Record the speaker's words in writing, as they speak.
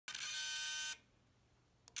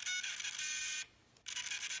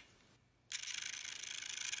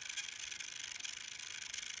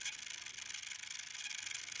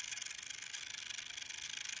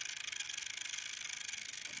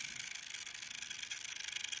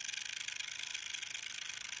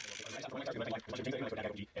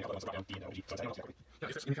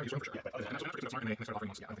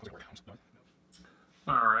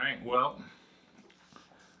Alright, well,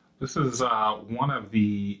 this is one of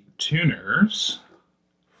the tuners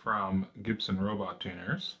from Gibson Robot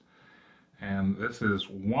Tuners, and this is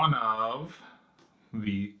one of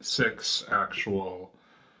the 6 actual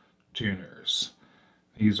tuners.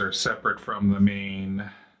 These are separate from the main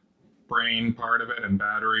brain part of it and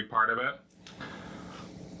battery part of it.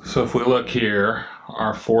 So if we look here,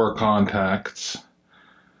 our 4 contacts,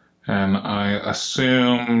 and I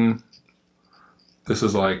assume this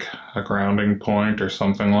is like a grounding point or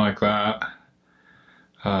something like that,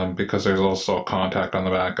 because there's also a contact on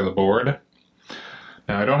the back of the board.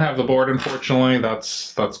 Now I don't have the board, unfortunately,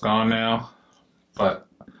 that's gone now, but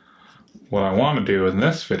what I want to do in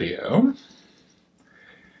this video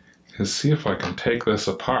is see if I can take this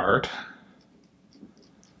apart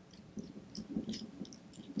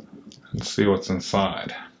and see what's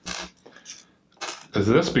inside. As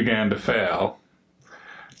this began to fail,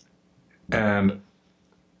 and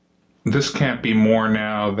this can't be more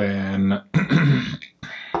now than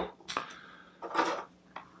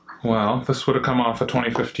well, this would have come off a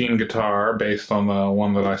 2015 guitar based on the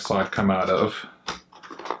one that I saw it come out of.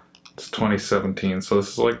 It's 2017, so this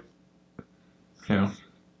is like,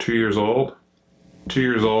 2 years old. 2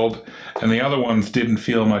 years old, and the other ones didn't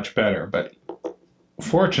feel much better, but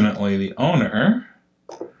fortunately the owner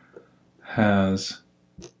has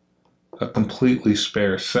a completely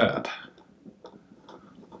spare set.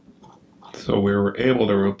 So we were able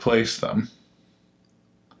to replace them.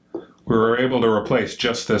 We were able to replace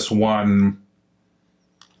just this one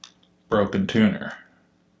broken tuner.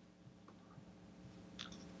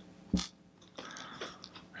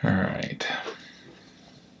 All right.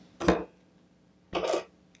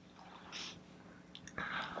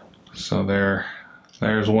 So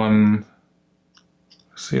there's one,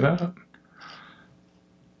 see that?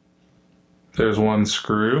 There's one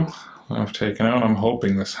screw I've taken out. I'm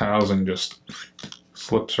hoping this housing just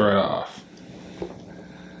slips right off.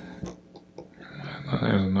 And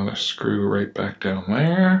there's another screw right back down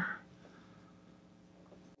there.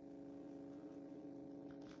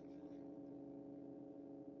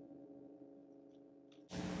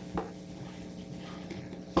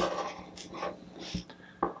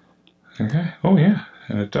 Okay, oh yeah,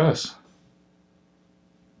 and it does.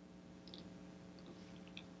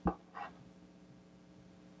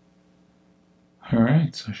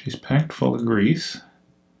 Alright, so she's packed full of grease.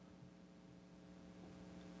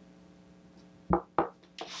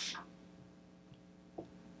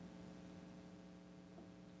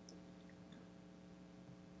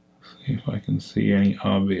 See if I can see any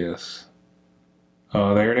obvious.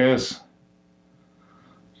 Oh, there it is.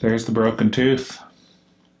 There's the broken tooth.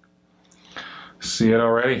 See it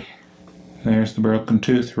already? There's the broken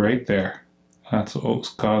tooth right there. That's what was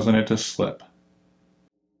causing it to slip.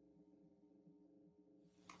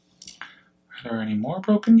 Are there any more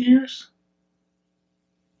broken gears?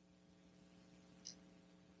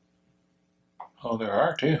 Oh, there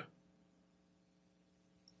are too.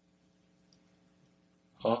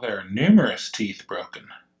 Oh, there are numerous teeth broken.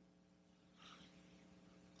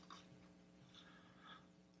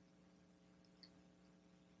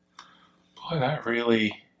 Boy, that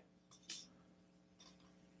really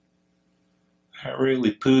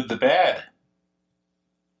pooed the bed.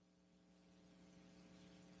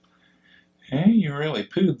 Hey, you really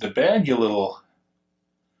pooed the bed, you little...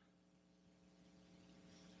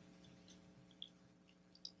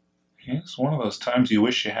 It's one of those times you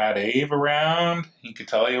wish you had Abe around. He could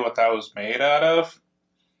tell you what that was made out of.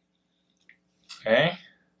 Okay?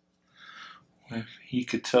 If he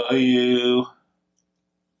could tell you...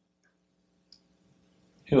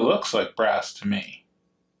 It looks like brass to me.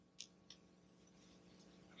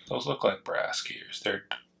 Those look like brass gears. They're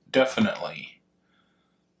definitely...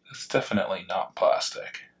 It's definitely not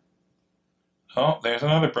plastic. Oh, there's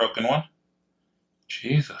another broken one.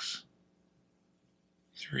 Jesus.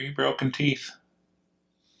 3 broken teeth.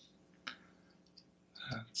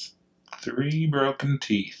 That's 3 broken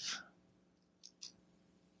teeth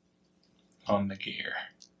on the gear.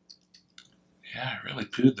 Yeah, it really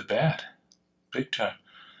pooed the bed. Big time.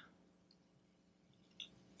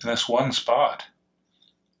 In this one spot.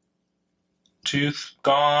 Tooth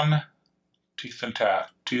gone, tooth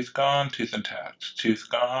intact. Tooth gone, tooth intact. Tooth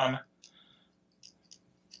gone.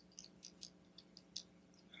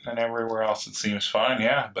 And everywhere else it seems fine,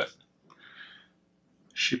 yeah, but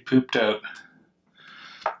she pooped out.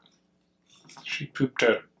 She pooped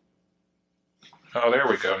out. Oh, there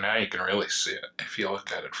we go. Now you can really see it if you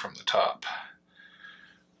look at it from the top.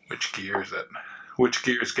 Which gear is it? Which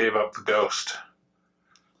gears gave up the ghost?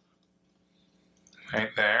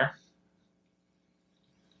 Right there.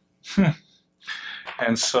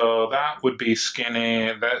 And so that would be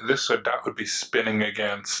skinny. That would be spinning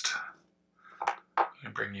against. Let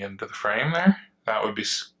me bring you into the frame there. That would be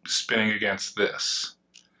spinning against this.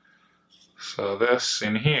 So this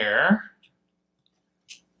in here.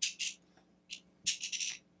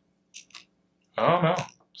 Oh no,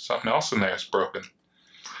 something else in there is broken.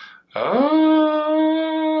 Oh,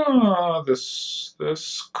 this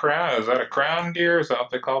crown, is that a crown gear? Is that what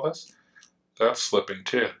they call this? That's slipping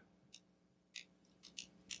too.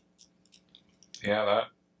 Yeah,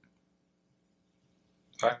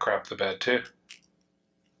 that crapped the bed too.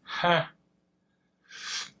 Huh.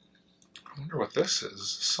 I wonder what this is.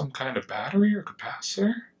 Is this some kind of battery or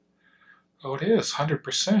capacitor? Oh, it is,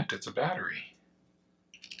 100%. It's a battery.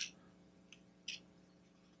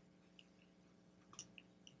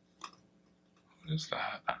 What is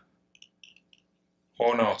that?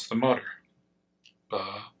 Oh no, it's the motor.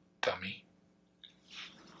 Dummy.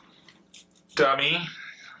 Dummy.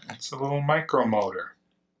 It's a little micro motor.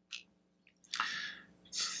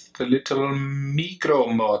 It's the little micro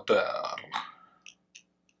motor.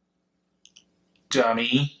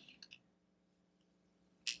 Dummy.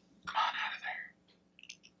 Come on out of there.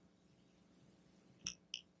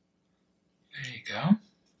 There you go.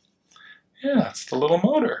 Yeah, that's the little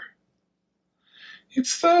motor.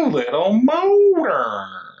 It's the little motor.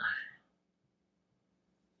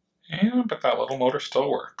 Yeah, but that little motor still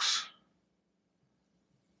works.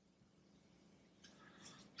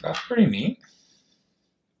 That's pretty neat.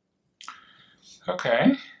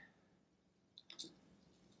 Okay.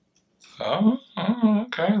 Oh,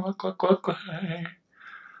 okay. Look.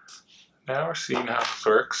 Now we're seeing how this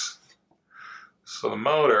works. So the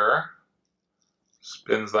motor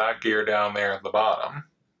spins that gear down there at the bottom,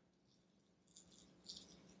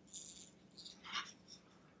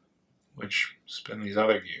 which spin these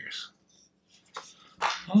other gears.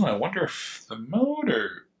 Oh, I wonder if the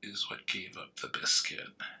motor is what gave up the biscuit.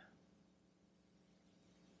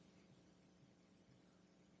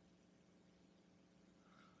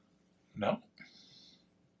 No.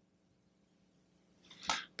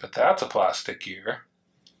 But that's a plastic gear.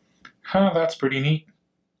 Huh, that's pretty neat.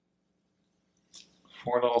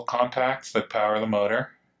 4 little contacts that power the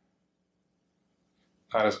motor.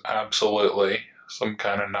 That is absolutely some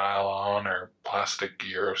kind of nylon or plastic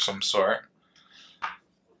gear of some sort.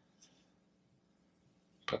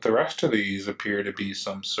 But the rest of these appear to be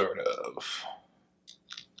some sort of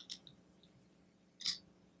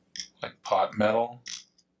like pot metal.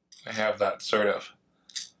 They have that sort of,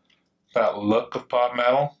 that look of pot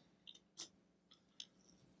metal.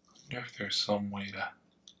 I wonder if there's some way to...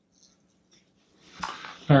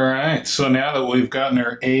 Alright, so now that we've gotten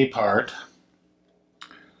our A part,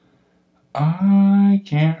 I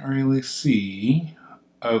can't really see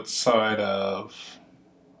outside of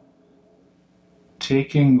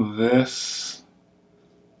taking this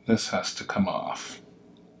has to come off.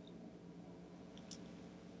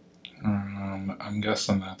 I'm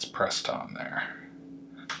guessing that's pressed on there.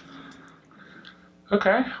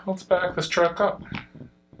 Okay, let's back this truck up.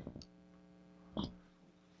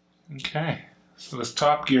 Okay, so this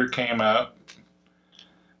top gear came out,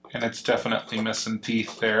 and it's definitely missing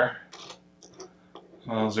teeth there.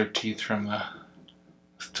 Those are teeth from the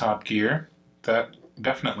top gear. That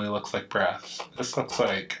definitely looks like brass. This looks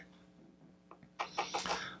like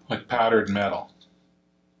powdered metal.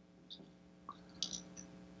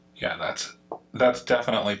 Yeah, that's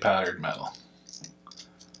definitely powdered metal.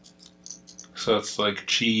 So it's like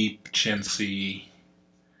cheap, chintzy.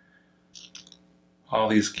 All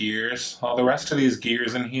these gears, all the rest of these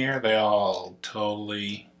gears in here, they all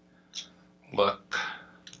totally look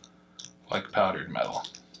like powdered metal.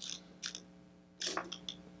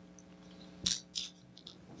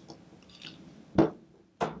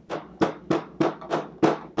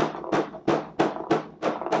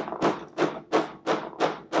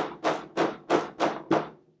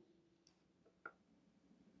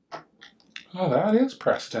 Oh, that is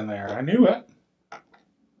pressed in there. I knew it.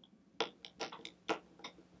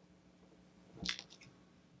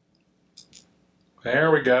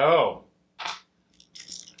 There we go.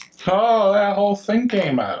 Oh, that whole thing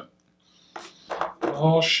came out. The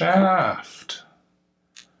whole shaft.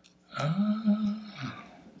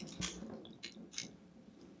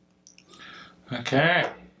 Okay.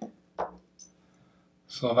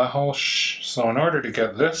 So the whole so in order to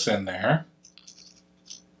get this in there,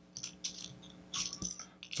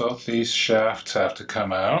 both these shafts have to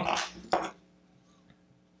come out,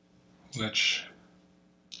 which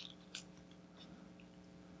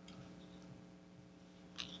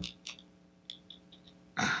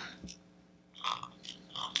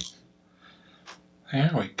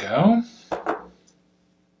There we go.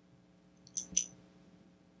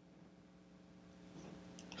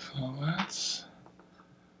 So that's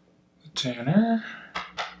the tuner.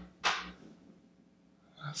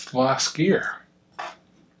 That's the last gear.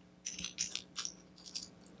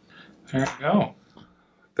 There we go.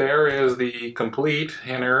 There is the complete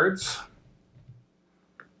innards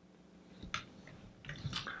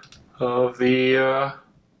of the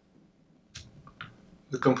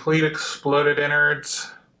complete exploded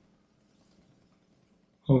innards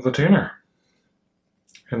of the tuner,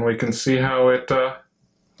 and we can see how it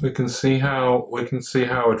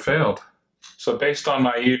it failed. So based on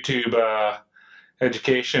my YouTube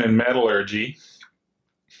education in metallurgy,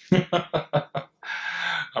 I'm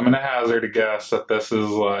gonna hazard a guess that this is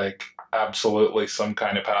like absolutely some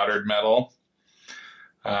kind of powdered metal.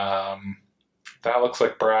 That looks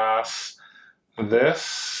like brass.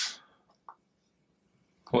 This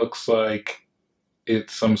looks like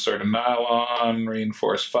it's some sort of nylon,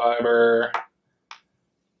 reinforced fiber,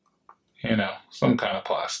 you know, some kind of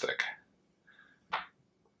plastic.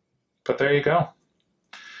 But there you go.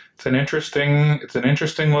 It's an interesting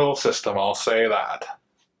little system, I'll say that.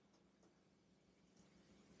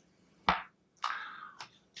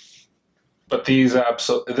 But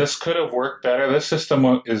this could have worked better. This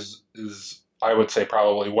system is I would say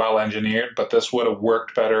probably well engineered, but this would have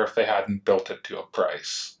worked better if they hadn't built it to a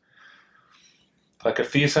price. Like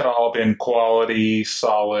if these had all been quality,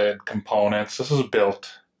 solid components, this is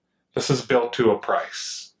built to a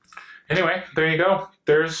price. Anyway, there you go.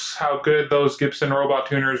 There's how good those Gibson robot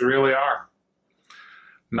tuners really are.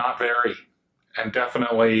 Not very. And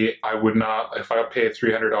definitely I would not, if I paid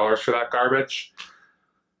 $300 for that garbage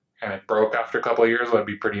and it broke after a couple of years, I'd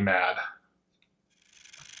be pretty mad.